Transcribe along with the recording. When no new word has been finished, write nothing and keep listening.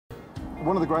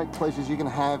One of the great pleasures you can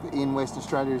have in Western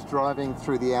Australia is driving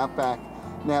through the Outback.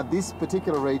 Now this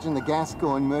particular region, the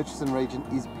Gascoyne Murchison region,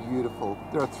 is beautiful.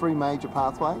 There are three major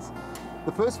pathways.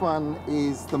 The first one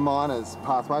is the Miners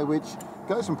Pathway, which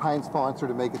goes from Paynes Fine through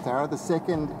to Meekatharra. The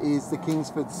second is the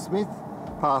Kingsford Smith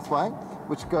Pathway,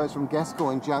 which goes from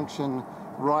Gascoyne Junction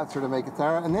right through to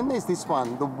Meekatharra. And then there's this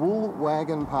one, the Wool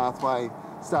Wagon Pathway,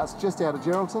 starts just out of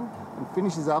Geraldton and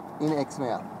finishes up in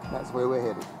Exmouth. That's where we're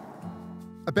headed.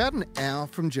 About an hour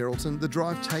from Geraldton, the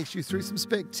drive takes you through some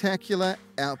spectacular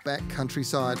outback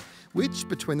countryside, which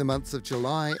between the months of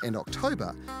July and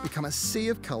October become a sea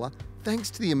of colour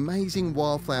thanks to the amazing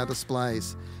wildflower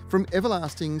displays, from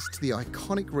everlastings to the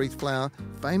iconic wreath flower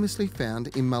famously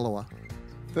found in Mullewa.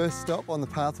 First stop on the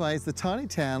pathway is the tiny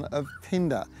town of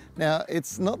Pynda. Now,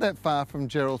 it's not that far from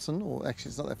Geraldton, or actually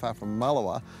it's not that far from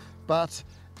Mullewa, but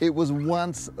it was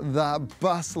once the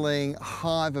bustling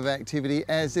hive of activity,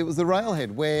 as it was the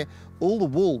railhead where all the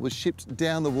wool was shipped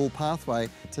down the wool pathway.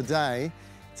 Today,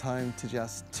 it's home to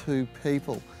just two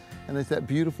people. And there's that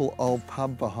beautiful old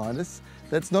pub behind us.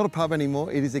 That's not a pub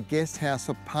anymore, it is a guest house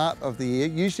for part of the year,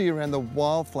 usually around the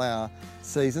wildflower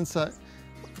season. So it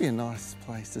would be a nice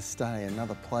place to stay,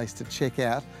 another place to check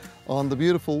out on the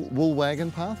beautiful Wool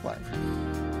Wagon Pathway.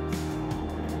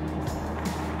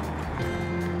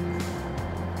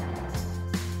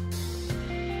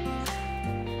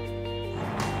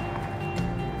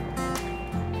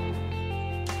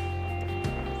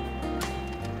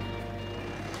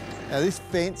 Now this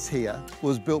fence here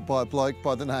was built by a bloke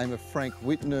by the name of Frank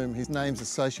Whitnum. His name's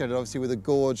associated obviously with a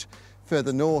gorge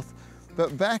further north.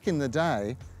 But back in the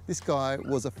day, this guy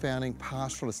was a founding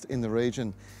pastoralist in the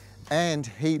region, and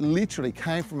he literally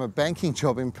came from a banking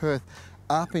job in Perth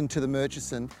up into the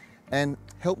Murchison and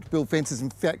helped build fences. In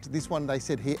fact, this one they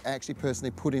said he actually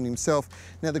personally put in himself.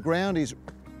 Now the ground is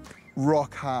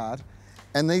rock hard,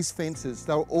 and these fences,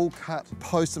 they were all cut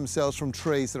post themselves from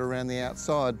trees that are around the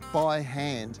outside by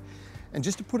hand. And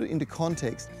just to put it into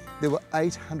context, there were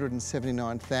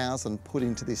 879,000 put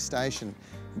into this station.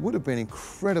 It would have been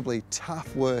incredibly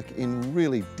tough work in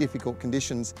really difficult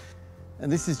conditions. And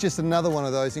this is just another one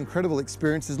of those incredible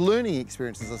experiences, learning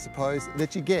experiences, I suppose,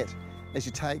 that you get as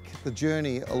you take the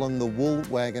journey along the Wool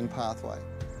Wagon Pathway.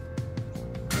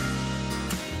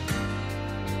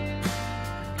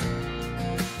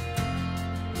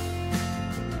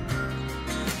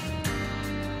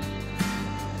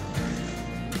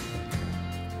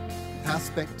 How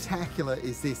spectacular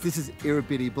is this? This is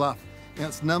Irribitty Bluff. Now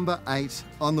it's number 8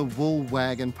 on the Wool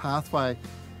Wagon Pathway.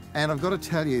 And I've got to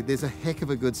tell you, there's a heck of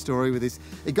a good story with this.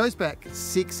 It goes back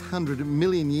 600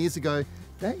 million years ago.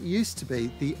 That used to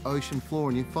be the ocean floor,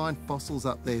 and you find fossils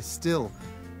up there still.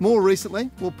 More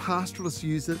recently, well, pastoralists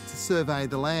use it to survey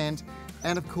the land.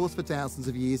 And of course, for thousands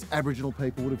of years, Aboriginal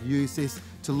people would have used this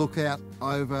to look out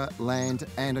over land,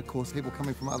 and of course, people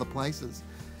coming from other places.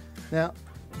 Now,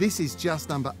 this is just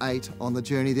number 8 on the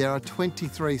journey. There are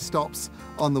 23 stops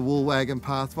on the Wool Wagon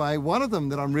Pathway. One of them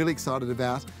that I'm really excited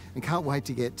about and can't wait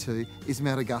to get to is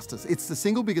Mount Augustus. It's the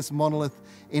single biggest monolith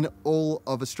in all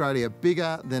of Australia,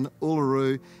 bigger than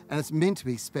Uluru, and it's meant to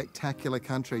be spectacular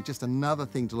country. Just another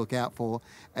thing to look out for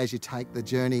as you take the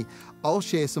journey. I'll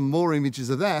share some more images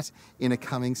of that in a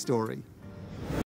coming story.